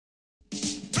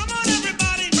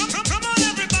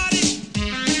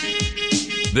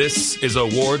This is a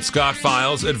Ward Scott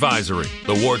Files advisory.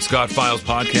 The Ward Scott Files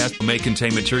podcast may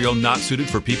contain material not suited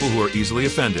for people who are easily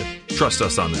offended. Trust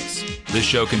us on this. This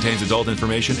show contains adult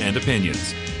information and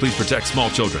opinions. Please protect small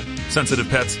children, sensitive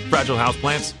pets, fragile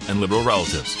houseplants, and liberal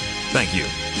relatives. Thank you.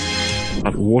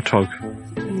 A warthog.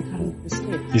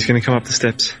 He's going to come up the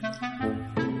steps.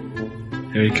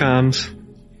 Here he comes.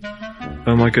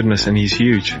 Oh my goodness, and he's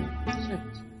huge.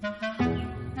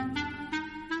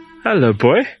 Hello,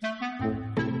 boy.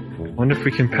 Wonder if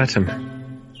we can pet him.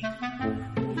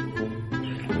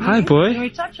 Hi, boy. Can we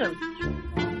touch him?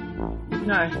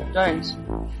 No, don't.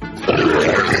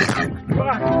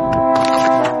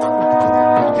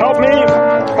 Help me!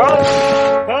 Help!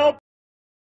 Help!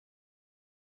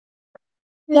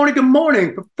 Good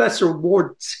morning. Professor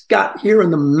Ward Scott here in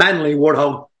the manly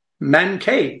Warthog Man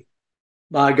Cave,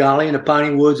 by golly, in the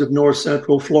piney woods of north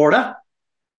central Florida,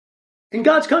 in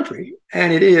God's country.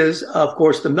 And it is, of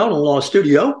course, the Melton Law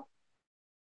Studio.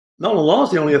 Melton Law is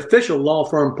the only official law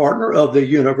firm partner of the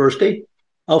University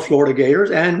of Florida Gators,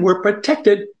 and we're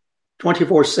protected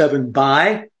 24/7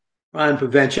 by crime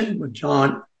prevention with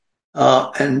John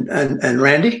and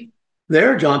Randy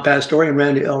there, John Pastore and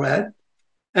Randy Elrad,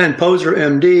 and Poser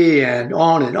MD, and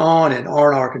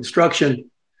R&R Construction,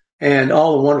 and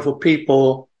all the wonderful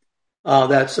people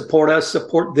that support us,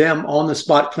 support them, on the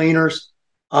spot cleaners.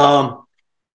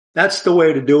 That's the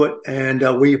way to do it,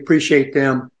 and we appreciate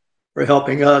them for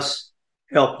helping us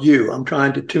help you. I'm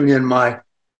trying to tune in my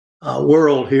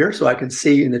world here so I can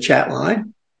see in the chat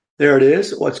line. There it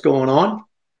is, what's going on.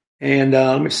 And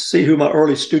let me see who my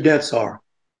early students are.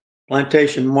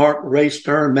 Plantation Mark, Ray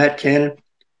Stern, Matt Cannon.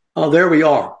 Oh, there we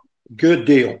are. Good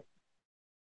deal.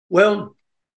 Well,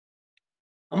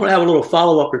 I'm going to have a little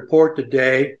follow-up report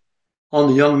today on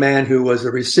the young man who was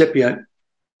the recipient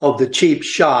of the cheap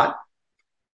shot.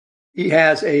 He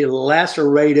has a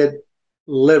lacerated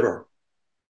liver.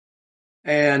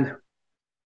 And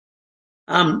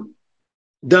I'm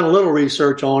done a little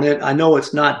research on it. I know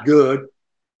it's not good.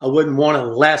 I wouldn't want a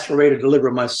lacerated liver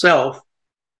myself.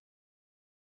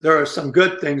 There are some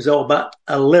good things, though, about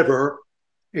a liver.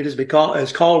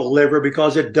 It's called a liver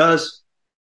because it does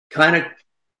kind of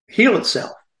heal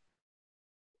itself.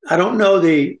 I don't know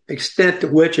the extent to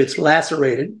which it's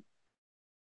lacerated.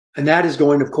 And that is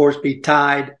going to, of course, be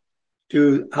tied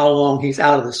to how long he's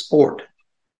out of the sport.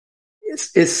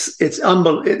 It's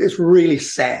unbelievable. It's really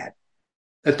sad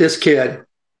that this kid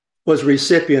was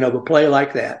recipient of a play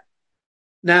like that.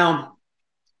 Now,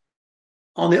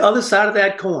 on the other side of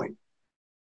that coin,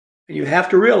 and you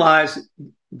have to realize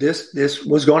this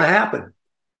was going to happen.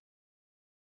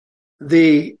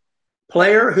 The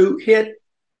player who hit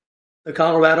the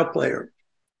Colorado player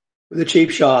with a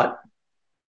cheap shot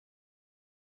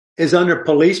is under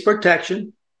police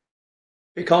protection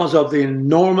because of the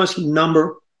enormous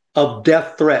number of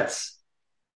death threats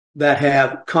that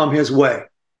have come his way.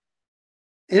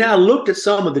 And I looked at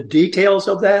some of the details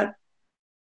of that.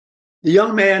 The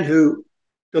young man who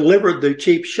delivered the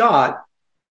cheap shot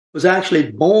was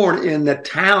actually born in the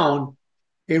town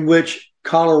in which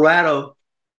Colorado,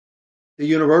 the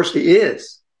university,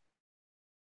 is.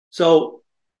 So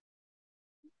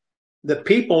the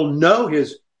people know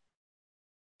his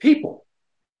people,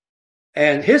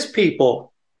 and his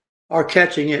people are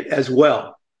catching it as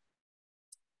well.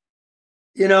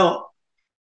 You know,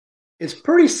 it's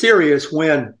pretty serious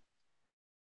when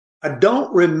I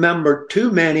don't remember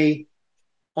too many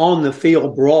on the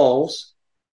field brawls.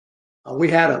 We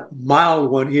had a mild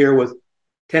one here with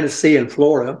Tennessee and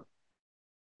Florida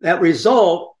that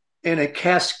result in a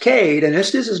cascade. And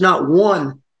this is not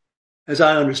one, as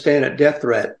I understand it, death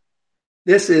threat.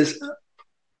 This is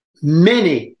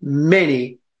many,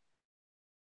 many,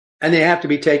 and they have to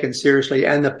be taken seriously.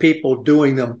 And the people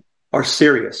doing them are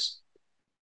serious.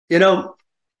 You know,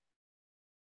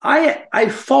 I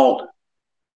fault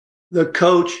the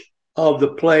coach of the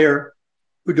player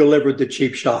who delivered the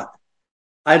cheap shot.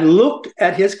 I looked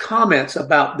at his comments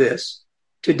about this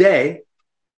today,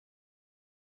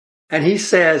 and he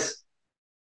says,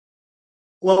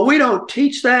 well, we don't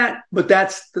teach that, but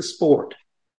that's the sport.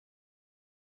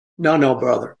 No,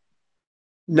 brother.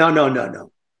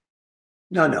 No.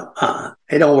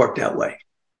 It don't work that way.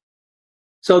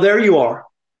 So there you are.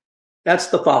 That's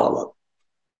the follow-up.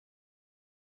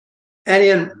 And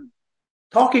in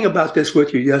talking about this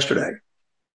with you yesterday,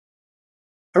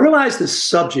 I realized the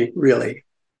subject really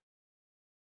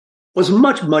was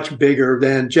much, much bigger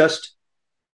than just,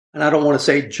 and I don't want to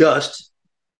say just,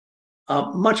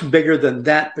 much bigger than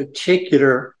that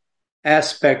particular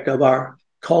aspect of our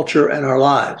culture and our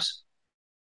lives.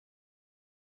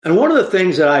 And one of the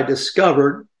things that I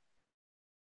discovered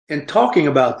in talking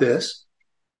about this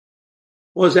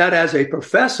was that as a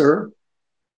professor,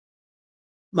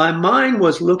 my mind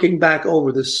was looking back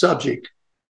over the subject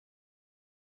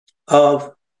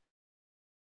of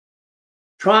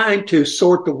trying to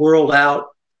sort the world out,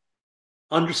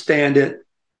 understand it.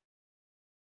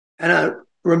 And I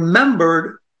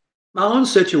remembered my own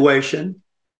situation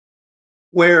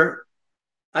where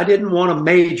I didn't want to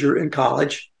major in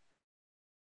college.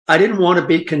 I didn't want to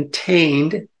be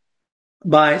contained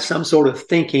by some sort of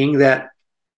thinking that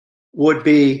would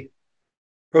be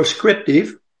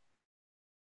prescriptive.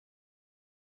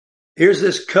 Here's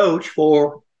this coach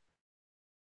for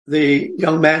the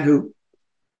young man who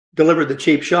delivered the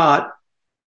cheap shot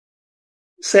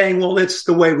saying, well, it's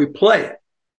the way we play it.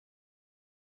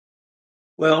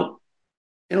 Well,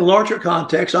 in a larger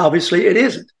context, obviously it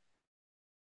isn't.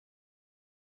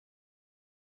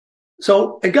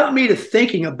 So it got me to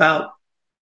thinking about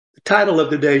the title of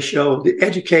today's show, The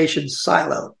Education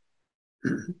Silo.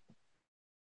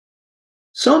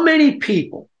 So many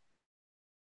people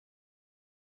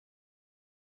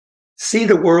see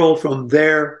the world from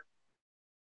their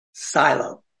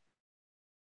silo.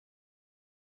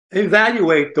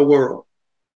 Evaluate the world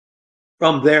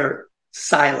from their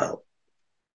silo.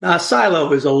 Now, a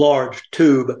silo is a large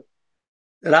tube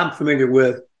that I'm familiar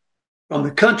with from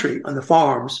the country on the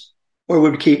farms where we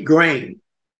would keep grain.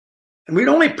 And we'd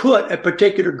only put a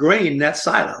particular grain in that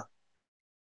silo.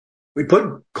 We'd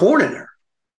put corn in there.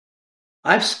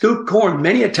 I've scooped corn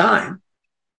many a time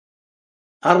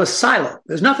out of a silo.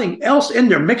 There's nothing else in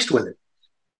there mixed with it.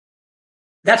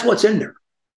 That's what's in there.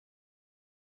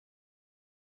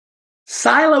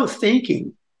 Silo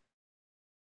thinking,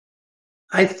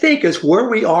 I think, is where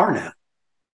we are now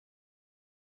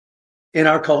in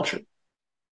our culture.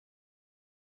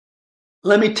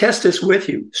 Let me test this with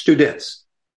you, students.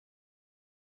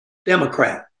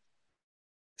 Democrat,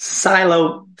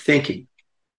 silo thinking.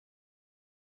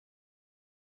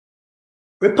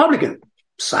 Republican,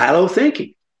 silo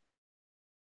thinking.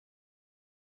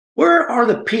 Where are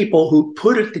the people who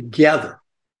put it together,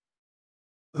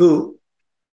 who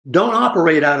don't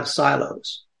operate out of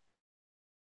silos?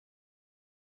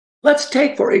 Let's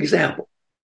take, for example,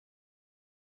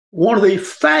 one of the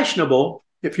fashionable,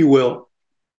 if you will,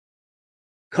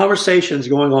 conversations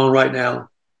going on right now,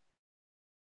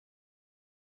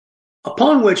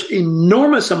 upon which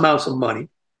enormous amounts of money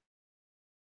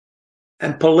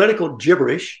and political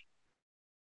gibberish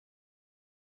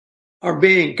are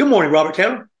being, good morning, Robert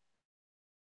Taylor,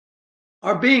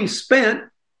 are being spent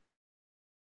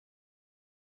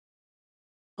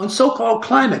on so-called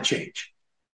climate change.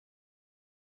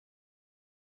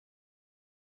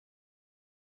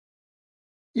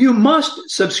 You must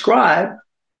subscribe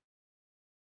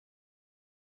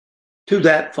to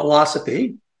that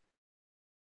philosophy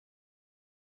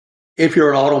if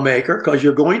you're an automaker, because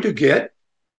you're going to get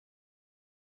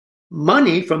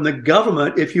money from the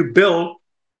government if you build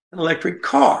an electric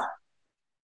car.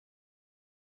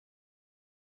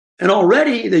 And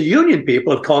already the union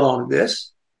people have caught on to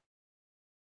this.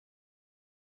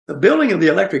 The building of the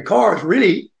electric car is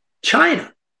really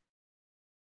China.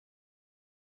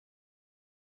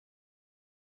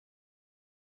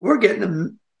 We're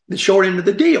getting the short end of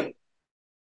the deal.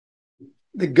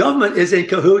 The government is in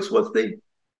cahoots with the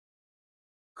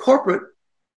corporate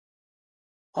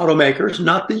automakers,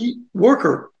 not the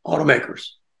worker automakers.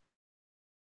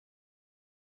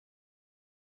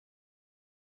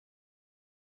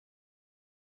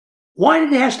 Why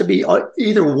did it have to be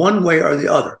either one way or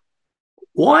the other?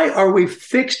 Why are we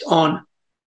fixed on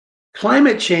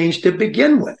climate change to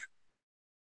begin with?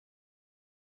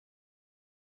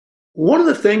 One of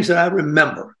the things that I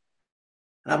remember,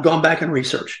 and I've gone back and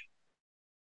researched,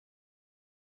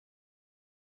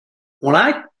 when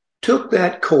I took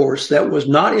that course that was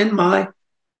not in my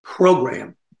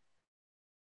program,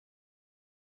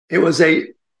 it was a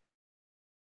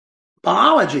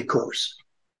biology course.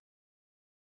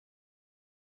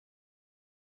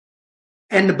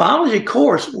 And the biology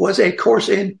course was a course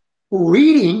in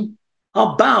reading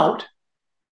about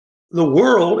the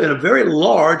world in a very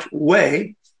large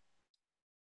way,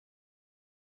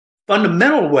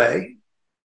 fundamental way,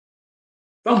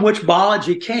 from which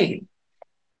biology came.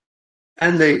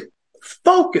 And the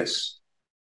focus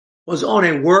was on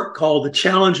a work called The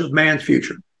Challenge of Man's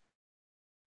Future,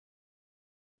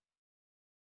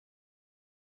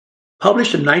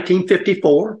 published in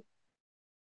 1954.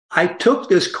 I took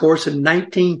this course in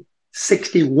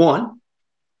 1961,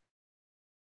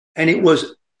 and it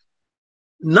was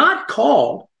not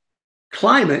called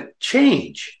climate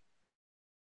change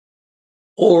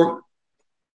or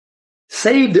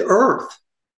save the earth.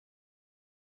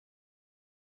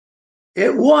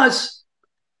 It was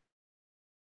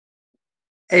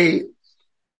a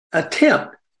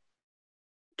attempt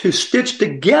to stitch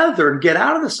together and get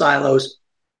out of the silos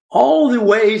all the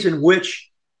ways in which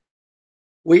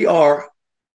we are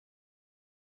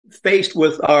faced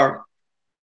with our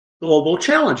global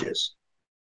challenges,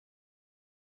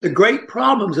 the great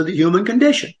problems of the human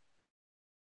condition.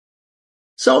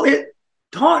 So it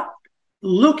taught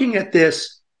looking at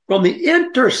this from the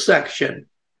intersection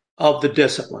of the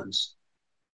disciplines,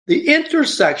 the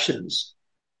intersections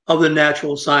of the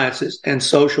natural sciences and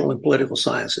social and political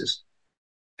sciences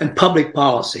and public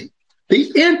policy.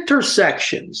 The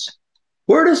intersections.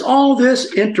 Where does all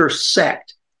this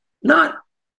intersect? Not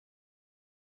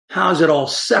how is it all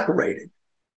separated?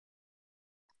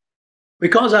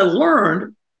 Because I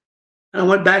learned, and I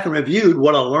went back and reviewed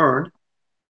what I learned.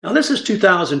 Now, this is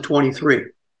 2023.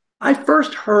 I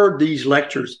first heard these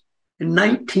lectures in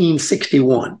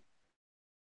 1961.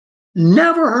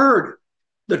 Never heard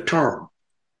the term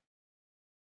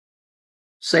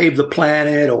save the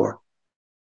planet or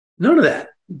none of that.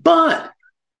 But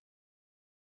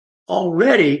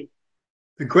already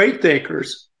the great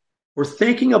thinkers were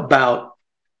thinking about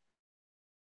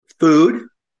food,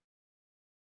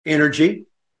 energy,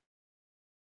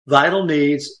 vital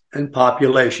needs, and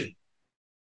population.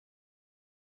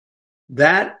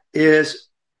 That is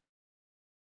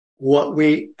what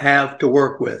we have to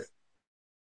work with.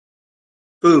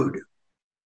 Food.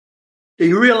 Do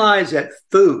you realize that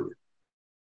food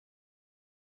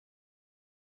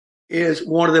is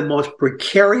one of the most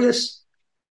precarious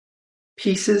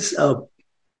pieces of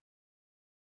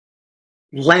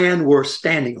land we're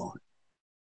standing on?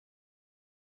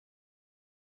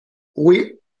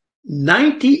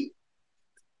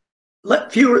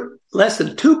 Less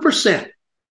than 2%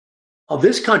 of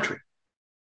this country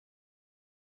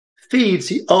feeds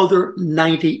the other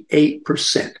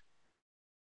 98%.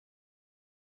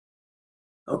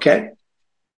 Okay?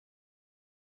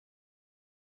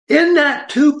 In that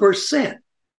 2%,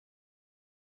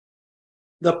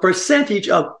 the percentage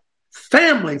of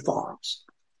family farms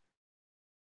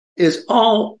is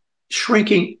all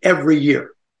shrinking every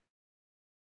year.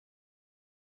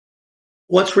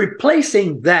 What's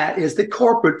replacing that is the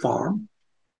corporate farm,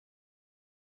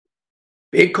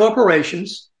 big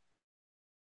corporations,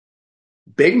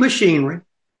 big machinery,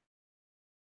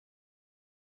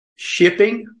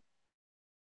 shipping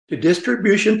to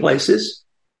distribution places,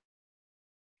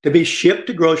 to be shipped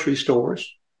to grocery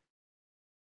stores,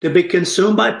 to be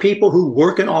consumed by people who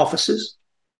work in offices,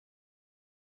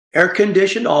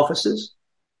 air-conditioned offices,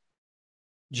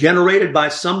 generated by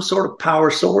some sort of power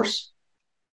source,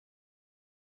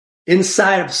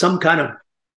 inside of some kind of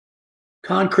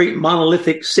concrete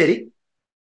monolithic city.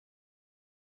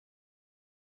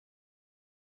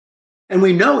 And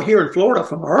we know here in Florida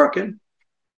from a hurricane,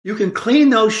 you can clean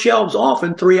those shelves off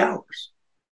in 3 hours.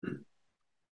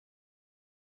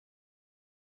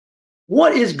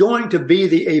 What is going to be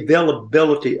the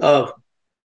availability of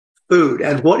food,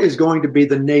 and what is going to be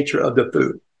the nature of the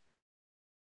food?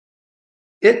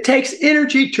 It takes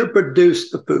energy to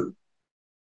produce the food.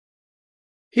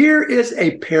 Here is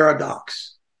a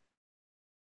paradox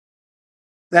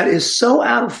that is so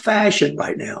out of fashion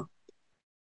right now.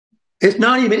 It's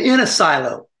not even in a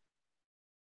silo.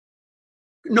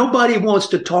 Nobody wants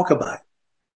to talk about it.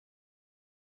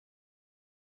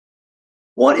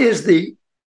 What is the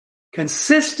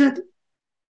consistent,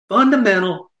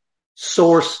 fundamental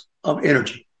source of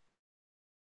energy?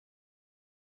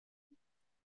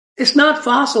 It's not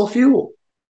fossil fuel.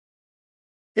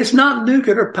 It's not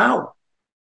nuclear power.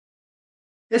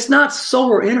 It's not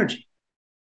solar energy.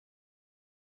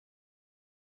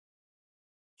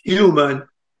 Human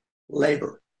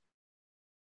labor.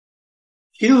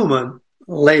 Human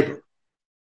labor.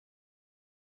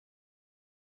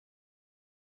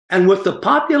 And with the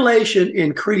population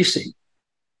increasing,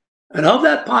 and of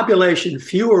that population,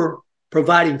 fewer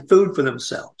providing food for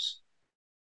themselves,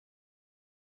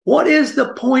 what is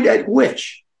the point at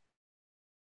which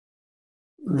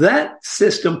that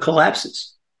system collapses?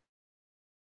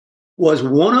 Was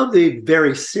one of the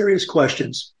very serious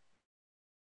questions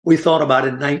we thought about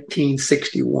in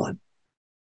 1961.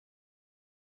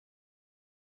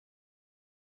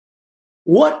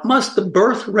 What must the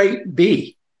birth rate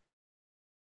be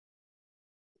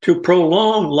to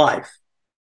prolong life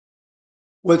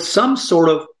with some sort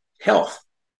of health?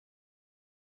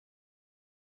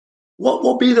 What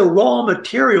will be the raw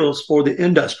materials for the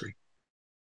industry?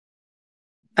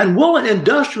 And will an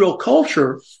industrial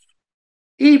culture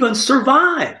even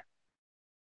survive,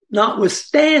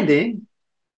 notwithstanding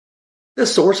the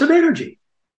source of energy?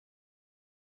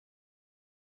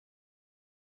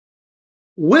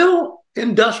 Will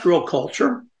industrial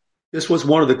culture This was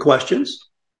one of the questions.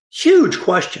 Huge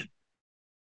question.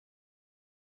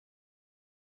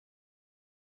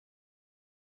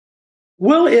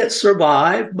 Will it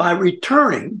survive by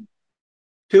returning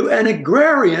to an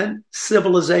agrarian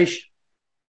civilization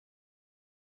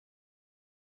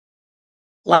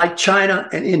like China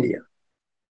and India?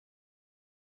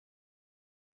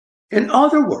 In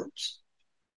other words,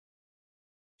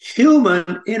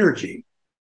 human energy,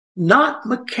 not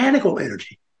mechanical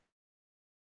energy.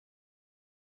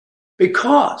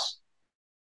 Because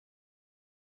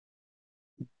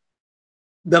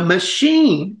the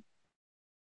machine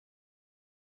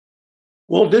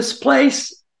will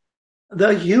displace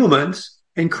the humans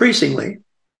increasingly.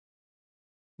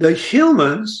 The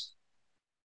humans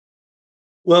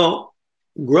will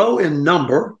grow in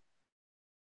number.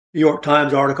 New York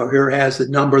Times article here has the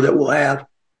number that we'll have.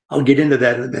 I'll get into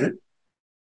that in a minute.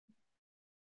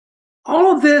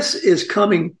 All of this is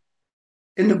coming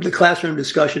into the classroom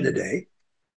discussion today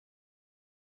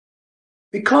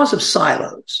because of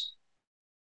silos.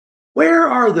 Where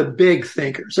are the big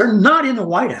thinkers? They're not in the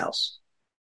White House.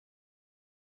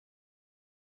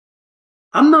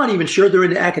 I'm not even sure they're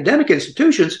in the academic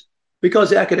institutions because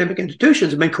the academic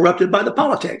institutions have been corrupted by the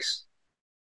politics.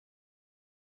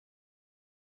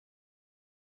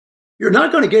 You're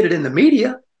not going to get it in the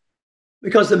media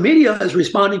because the media is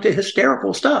responding to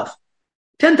hysterical stuff.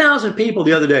 10,000 people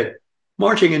the other day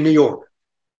marching in New York.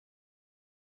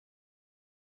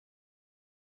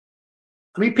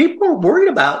 I mean, people are worried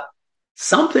about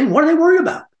something. What are they worried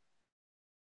about?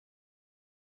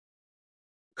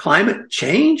 Climate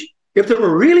change? If they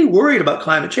were really worried about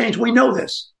climate change, we know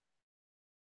this.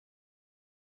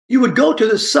 You would go to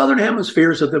the southern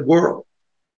hemispheres of the world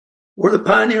where the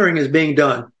pioneering is being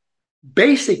done,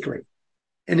 basically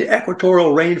in the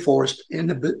equatorial rainforest in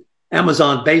the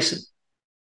Amazon basin,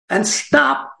 and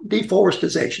stop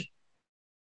deforestation.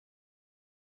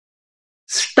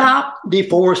 Stop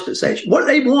deforestation. What do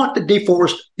they want to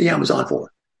deforest the Amazon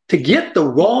for? To get the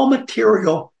raw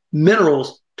material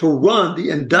minerals to run the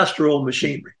industrial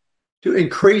machinery, to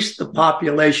increase the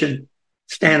population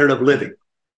standard of living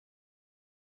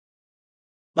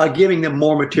by giving them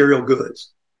more material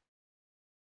goods.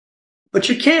 But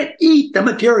you can't eat the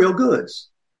material goods.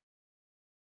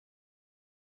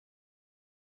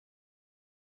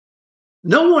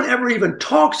 No one ever even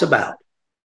talks about,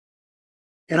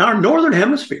 in our northern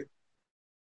hemisphere,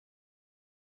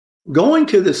 going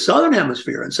to the southern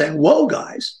hemisphere and saying, whoa,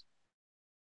 guys,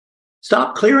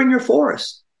 stop clearing your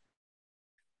forests.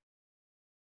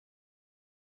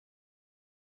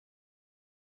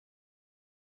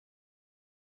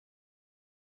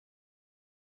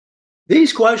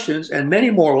 These questions, and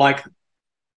many more like them,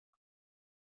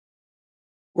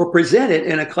 were presented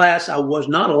in a class I was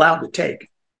not allowed to take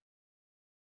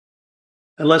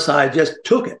unless I just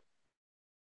took it,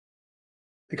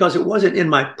 because it wasn't in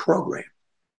my program.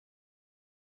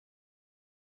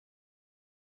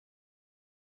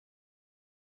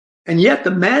 And yet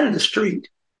the man in the street,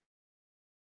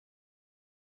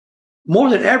 more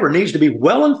than ever, needs to be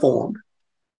well informed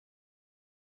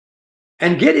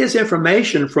and get his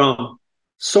information from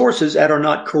sources that are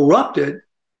not corrupted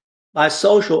by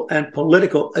social and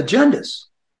political agendas.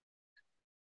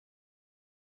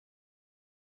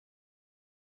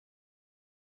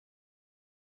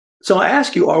 So I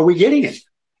ask you, are we getting it?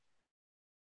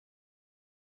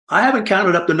 I haven't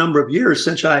counted up the number of years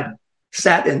since I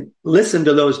sat and listened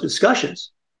to those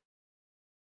discussions.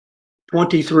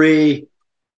 23,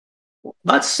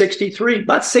 about 63,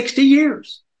 about 60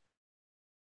 years.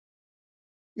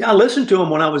 Yeah, I listened to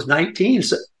them when I was 19,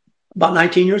 so about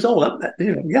 19 years old.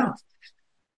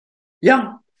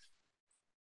 Yeah.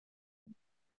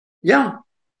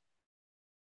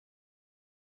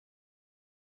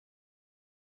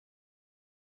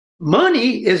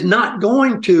 Money is not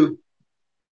going to,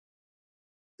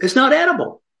 it's not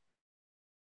edible.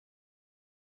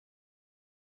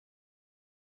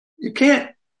 You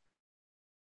can't,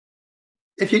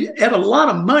 if you have a lot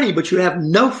of money, but you have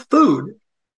no food,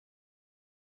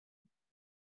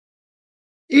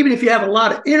 even if you have a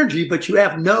lot of energy, but you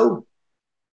have no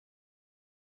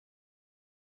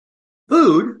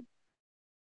food,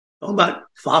 talking about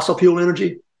fossil fuel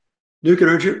energy, nuclear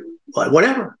energy,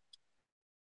 whatever.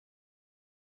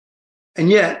 And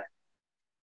yet,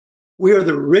 we are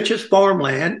the richest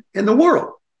farmland in the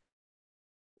world.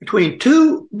 Between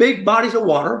two big bodies of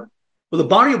water, with a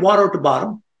body of water at the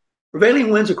bottom, prevailing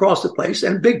winds across the place,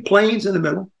 and big plains in the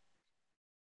middle,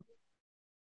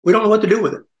 we don't know what to do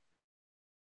with it.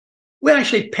 We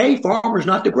actually pay farmers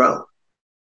not to grow.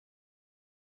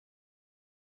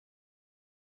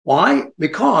 Why?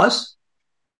 Because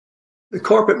the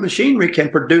corporate machinery can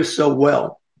produce so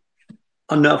well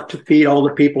enough to feed all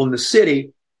the people in the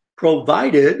city,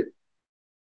 provided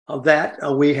that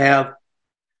we have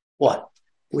what?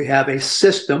 We have a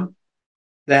system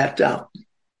that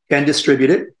can distribute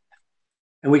it,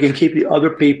 and we can keep the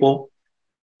other people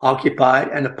occupied,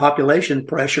 and the population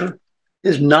pressure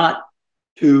is not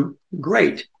too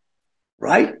great,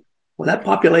 right? When that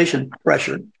population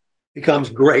pressure becomes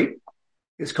great,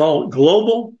 it's called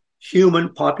global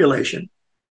human population.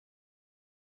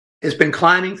 It's been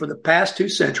climbing for the past 2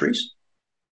 centuries.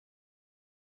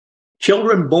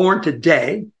 Children born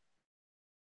today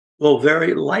will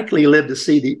very likely live to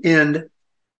see the end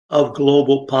of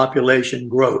global population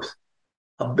growth.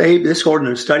 This according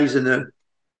to studies in the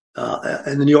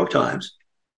New York Times,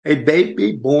 a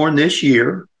baby born this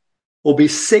year will be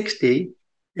 60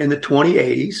 in the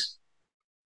 2080s.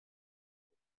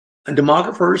 And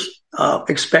demographers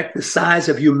expect the size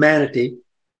of humanity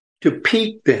to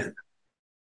peak then.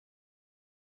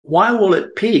 Why will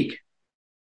it peak?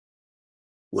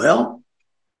 Well,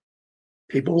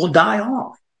 people will die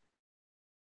off.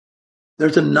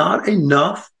 There's not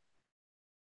enough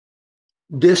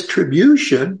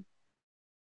distribution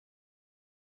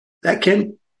that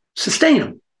can sustain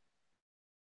them.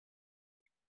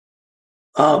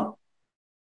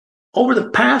 Over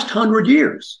the past 100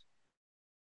 years,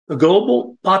 the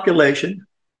global population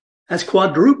has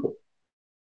quadrupled.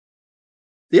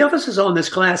 The emphasis on this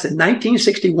class in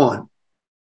 1961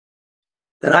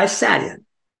 that I sat in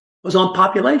was on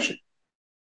population.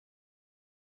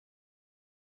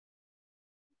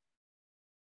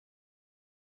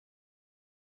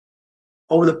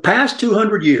 Over the past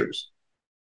 200 years,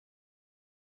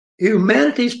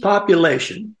 humanity's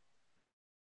population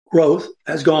growth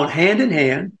has gone hand in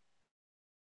hand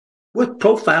with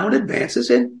profound advances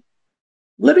in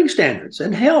living standards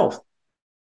and health.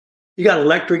 You got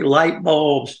electric light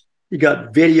bulbs, you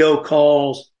got video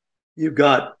calls, you've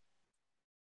got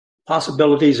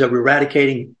possibilities of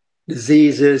eradicating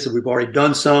diseases. We've already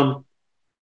done some.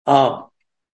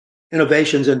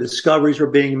 Innovations and discoveries are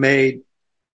being made.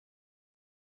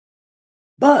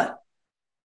 But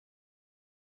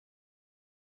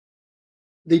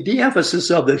the de-emphasis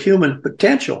of the human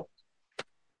potential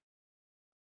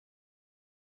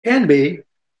can be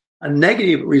a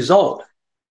negative result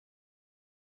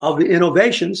of the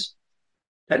innovations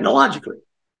technologically.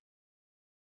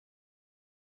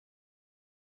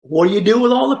 What do you do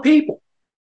with all the people?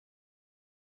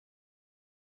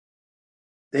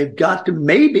 They've got to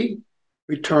maybe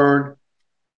return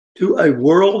to a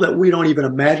world that we don't even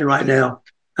imagine right now,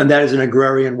 and that is an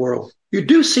agrarian world. You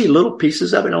do see little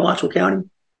pieces of it in Alachua County.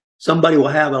 Somebody will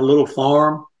have a little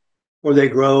farm where they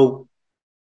grow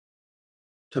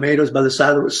tomatoes by the side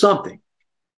of the road,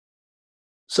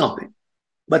 something.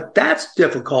 But that's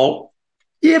difficult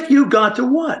if you got to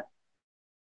what?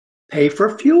 Pay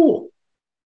for fuel.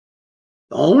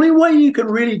 The only way you can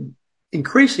really,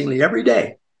 increasingly every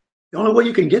day, the only way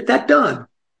you can get that done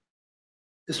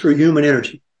is through human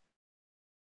energy.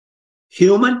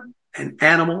 Human and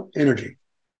animal energy.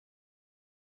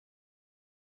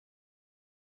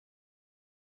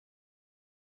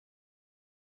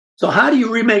 So how do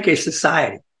you remake a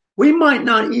society? We might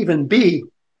not even be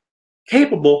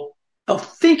capable of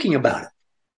thinking about it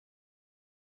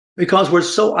because we're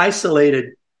so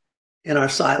isolated in our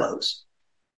silos.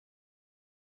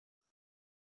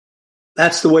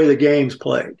 That's the way the game's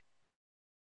played.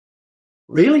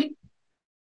 Really?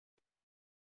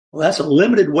 Well, that's a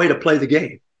limited way to play the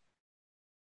game.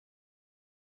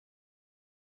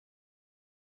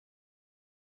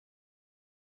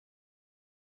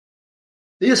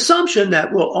 The assumption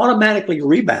that we'll automatically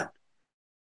rebound,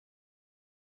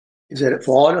 is that a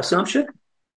flawed assumption?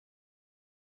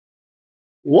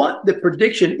 What the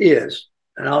prediction is,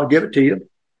 and I'll give it to you,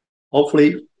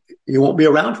 hopefully you won't be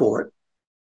around for it,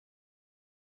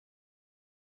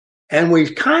 and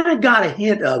we've kind of got a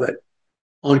hint of it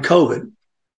on COVID,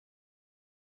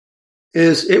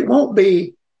 is it won't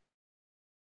be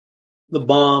the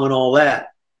bomb and all that.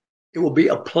 It will be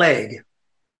a plague.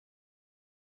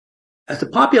 As the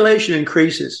population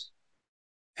increases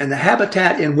and the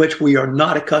habitat in which we are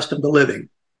not accustomed to living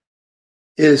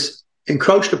is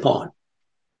encroached upon,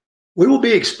 we will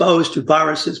be exposed to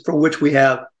viruses for which we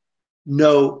have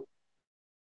no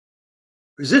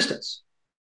resistance.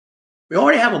 We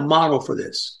already have a model for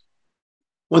this.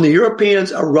 When the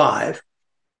Europeans arrive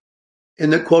in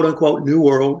the quote-unquote New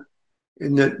World,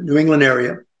 in the New England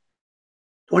area,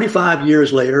 25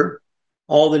 years later,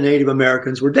 all the Native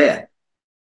Americans were dead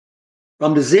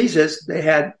from diseases they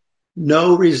had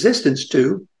no resistance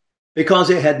to because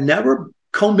they had never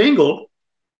commingled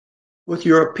with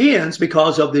Europeans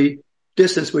because of the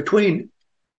distance between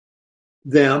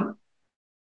them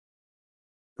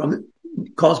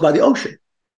caused by the ocean.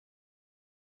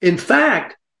 In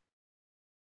fact,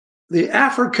 the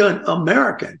African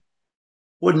American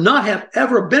would not have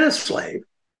ever been a slave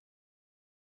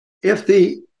if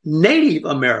the Native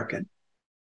American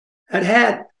had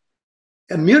had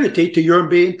immunity to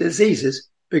European diseases,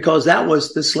 because that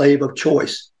was the slave of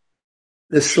choice.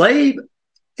 The slave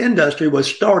industry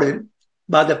was started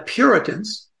by the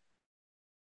Puritans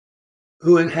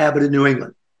who inhabited New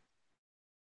England.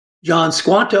 John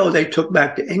Squanto, they took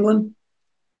back to England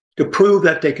to prove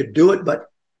that they could do it,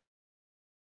 but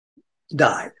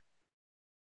died.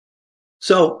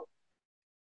 So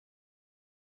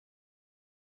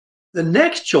the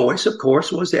next choice, of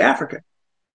course, was the African,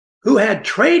 who had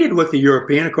traded with the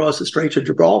European across the Straits of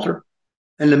Gibraltar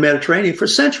and the Mediterranean for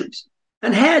centuries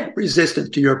and had resistance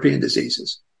to European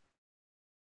diseases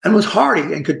and was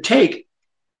hardy and could take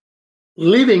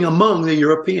living among the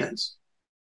Europeans.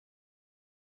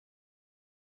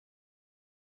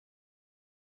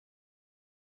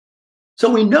 So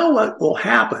we know what will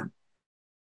happen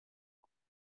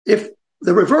if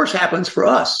the reverse happens for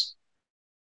us.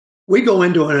 We go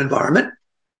into an environment.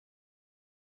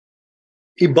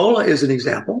 Ebola is an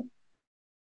example,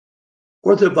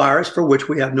 or the virus for which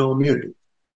we have no immunity.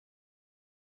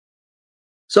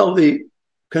 So the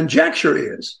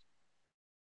conjecture is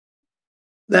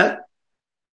that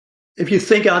if you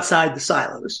think outside the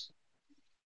silos,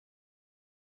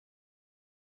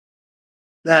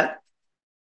 that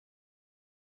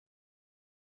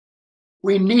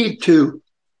we need to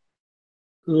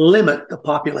limit the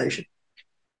population.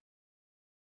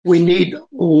 We need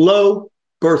low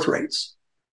birth rates.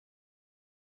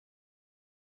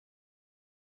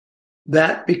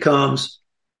 That becomes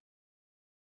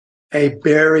a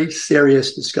very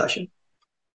serious discussion.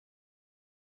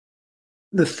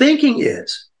 The thinking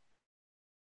is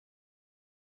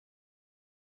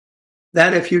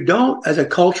that if you don't, as a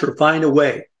culture, find a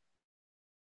way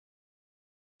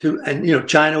to, and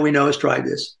China we know has tried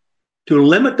this, to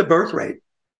limit the birth rate,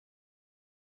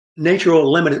 nature will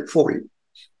limit it for you.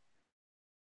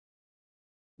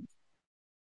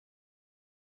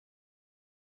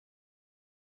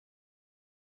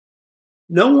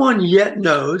 No one yet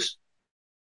knows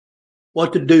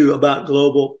what to do about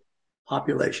global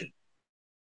population.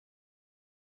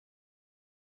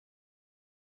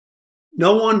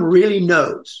 No one really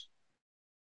knows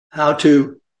how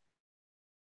to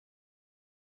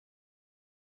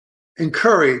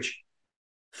encourage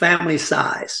family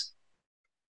size,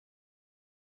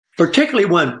 particularly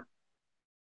when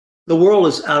the world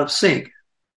is out of sync.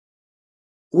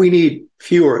 We need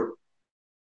fewer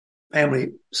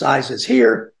family sizes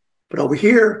here, but over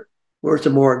here, where it's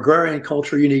a more agrarian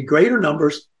culture, you need greater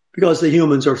numbers because the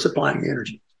humans are supplying the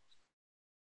energy.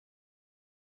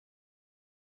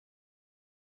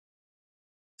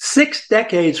 Six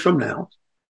decades from now,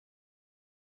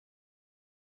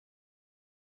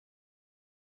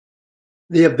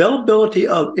 the availability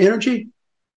of energy,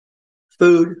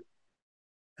 food,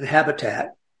 and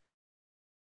habitat,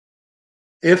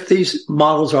 if these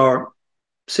models are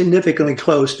significantly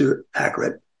close to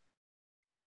accurate,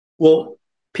 will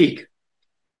peak.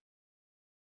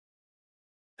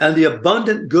 And the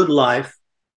abundant good life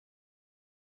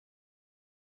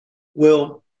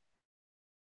will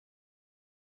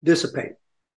dissipate.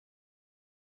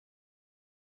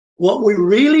 What we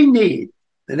really need,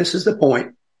 and this is the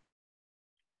point,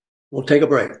 we'll take a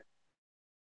break.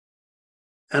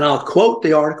 And I'll quote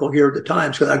the article here at the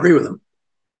Times because I agree with them.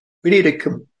 We need a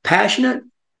compassionate,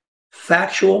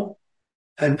 factual,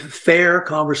 and fair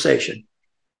conversation.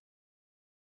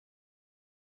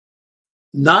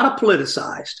 Not a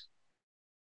politicized,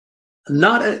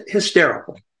 not a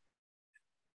hysterical.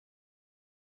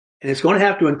 And it's going to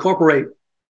have to incorporate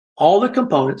all the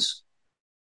components.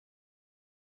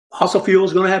 Fossil fuel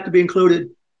is going to have to be included.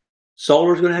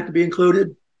 Solar is going to have to be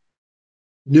included.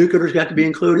 Nuclear's got to be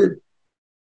included.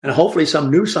 And hopefully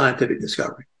some new scientific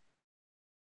discovery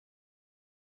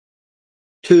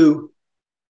to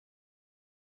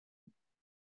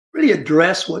really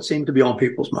address what seemed to be on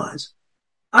people's minds.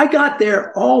 I got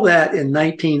there, all that in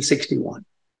 1961.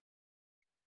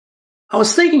 I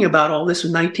was thinking about all this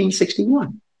in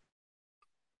 1961.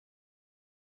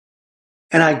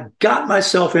 And I got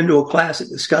myself into a class that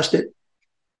discussed it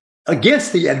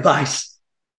against the advice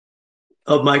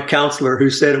of my counselor who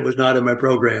said it was not in my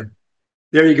program.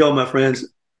 There you go, my friends.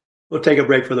 We'll take a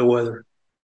break for the weather.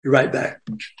 Be right back.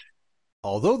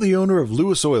 Although the owner of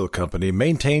Lewis Oil Company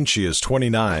maintains she is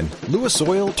 29, Lewis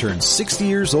Oil turns 60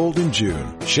 years old in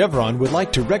June. Chevron would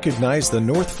like to recognize the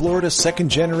North Florida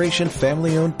second-generation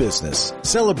family-owned business,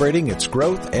 celebrating its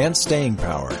growth and staying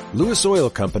power. Lewis Oil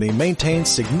Company maintains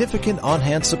significant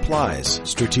on-hand supplies,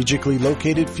 strategically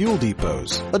located fuel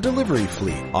depots, a delivery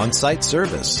fleet, on-site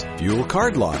service, fuel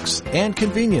card locks, and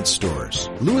convenience stores.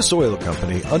 Lewis Oil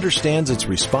Company understands its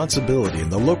responsibility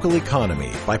in the local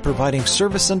economy by providing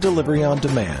service and delivery on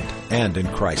demand and in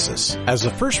crisis. As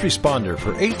a first responder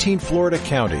for 18 Florida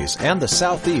counties and the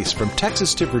Southeast from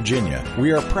Texas to Virginia,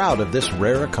 we are proud of this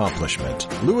rare accomplishment.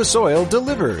 Lewis Oil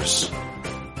delivers.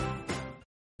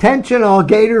 Attention all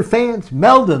Gator fans,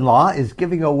 Meldon Law is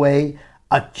giving away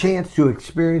a chance to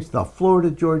experience the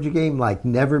Florida-Georgia game like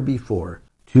never before.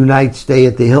 2-night stay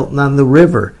at the Hilton on the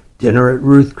River, dinner at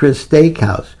Ruth Chris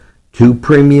Steakhouse, 2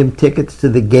 premium tickets to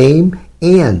the game,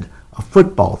 and a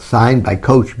football signed by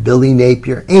Coach Billy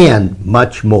Napier, and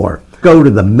much more. Go to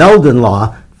the Meldon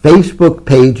Law Facebook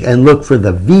page and look for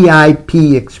the VIP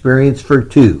experience for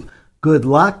 2. Good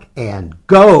luck and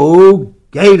go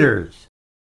Gators!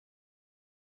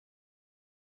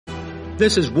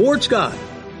 This is Ward Scott,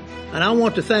 and I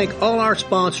want to thank all our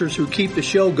sponsors who keep the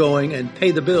show going and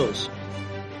pay the bills.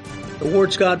 The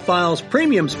Ward Scott Files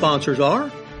premium sponsors are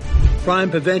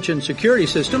Crime Prevention Security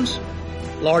Systems,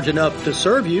 large enough to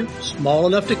serve you, small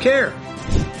enough to care.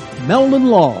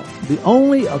 Meldon Law, the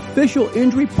only official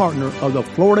injury partner of the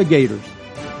Florida Gators.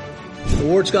 The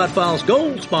Ward Scott Files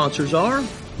Gold sponsors are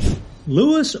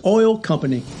Lewis Oil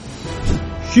Company,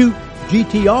 Shoot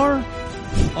GTR,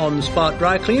 On the Spot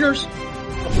Dry Cleaners,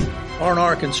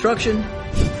 R&R Construction,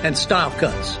 and Style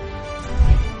Cuts.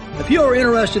 If you are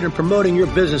interested in promoting your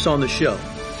business on the show,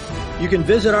 you can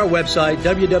visit our website,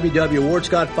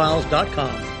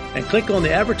 www.wardscottfiles.com, and click on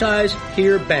the Advertise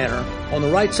Here banner on the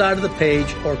right side of the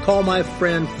page, or call my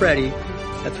friend Freddie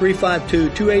at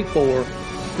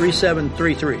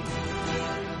 352-284-3733.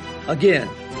 Again,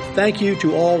 thank you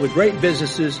to all the great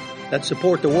businesses that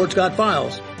support the Ward Scott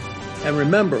Files. And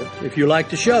remember, if you like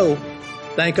the show,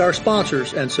 thank our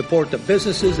sponsors and support the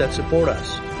businesses that support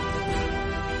us.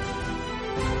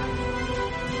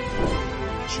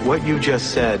 What you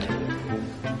just said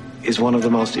is one of the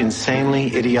most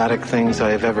insanely idiotic things I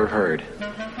have ever heard.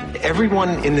 Everyone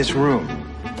in this room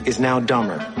is now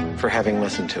dumber for having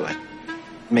listened to it.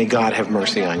 May God have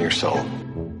mercy on your soul.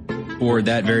 Or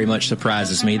that very much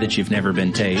surprises me that you've never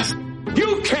been tased.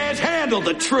 You can't handle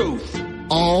the truth.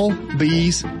 All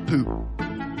bees poop.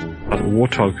 A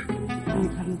warthog.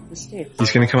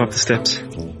 He's going to come up the steps.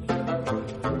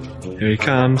 Here he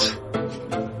comes.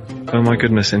 Oh my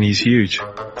goodness, and he's huge.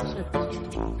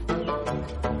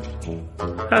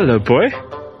 Hello, boy.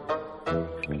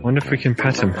 Wonder if we can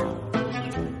pet him.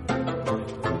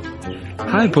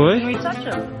 Hi, boy. Can we touch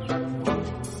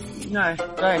him? No,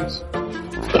 don't.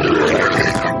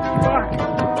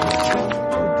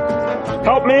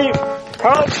 Help me!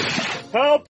 Help!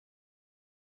 Help!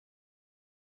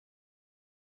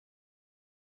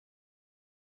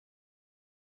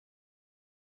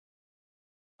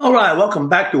 All right, welcome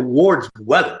back to Ward's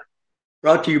Weather,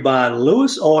 brought to you by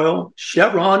Lewis Oil,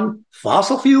 Chevron,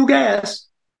 fossil fuel gas.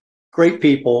 Great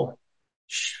people.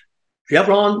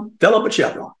 Chevron, fill up at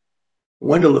Chevron.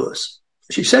 Wenda Lewis.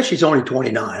 She says she's only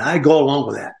 29. I go along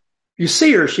with that. You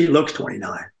see her, she looks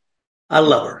 29. I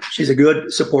love her. She's a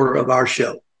good supporter of our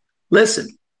show. Listen,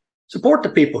 support the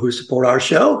people who support our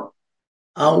show.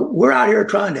 We're out here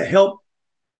trying to help,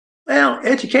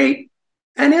 educate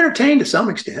and entertain to some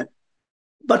extent.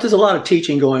 But there's a lot of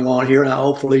teaching going on here, and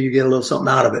hopefully you get a little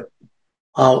something out of it.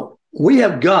 We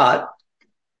have got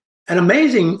an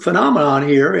amazing phenomenon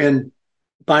here in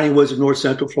Piney Woods of North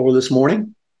Central Florida this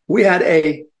morning. We had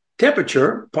a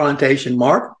temperature, plantation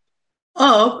mark,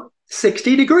 of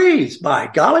 60 degrees. By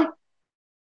golly,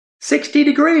 60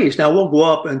 degrees. Now, we'll go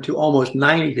up into almost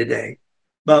 90 today.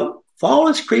 But fall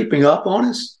is creeping up on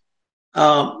us.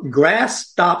 Grass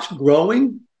stops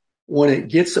growing when it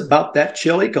gets about that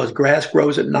chilly, because grass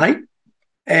grows at night.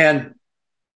 And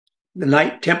the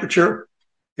night temperature,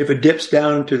 if it dips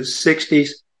down to the 60s,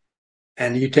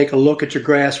 and you take a look at your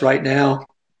grass right now,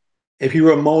 if you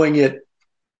were mowing it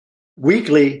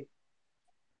weekly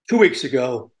 2 weeks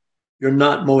ago, you're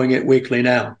not mowing it weekly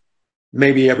now.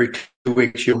 Maybe every 2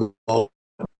 weeks you'll mow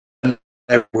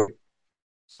every week.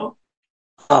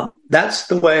 That's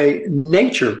the way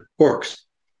nature works.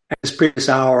 In this previous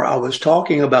hour, I was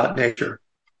talking about nature,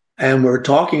 and we're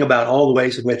talking about all the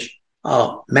ways in which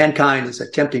mankind is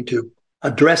attempting to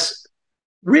address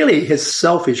really his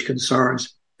selfish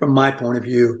concerns. From my point of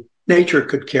view, nature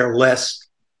could care less.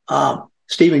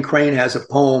 Stephen Crane has a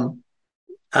poem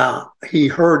he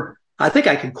heard, I think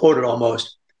I can quote it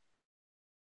almost.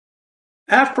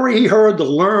 After he heard the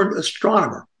learned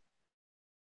astronomer,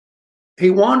 he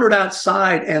wandered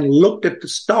outside and looked at the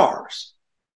stars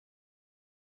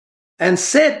and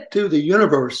said to the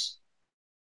universe,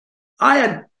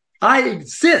 I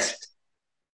exist.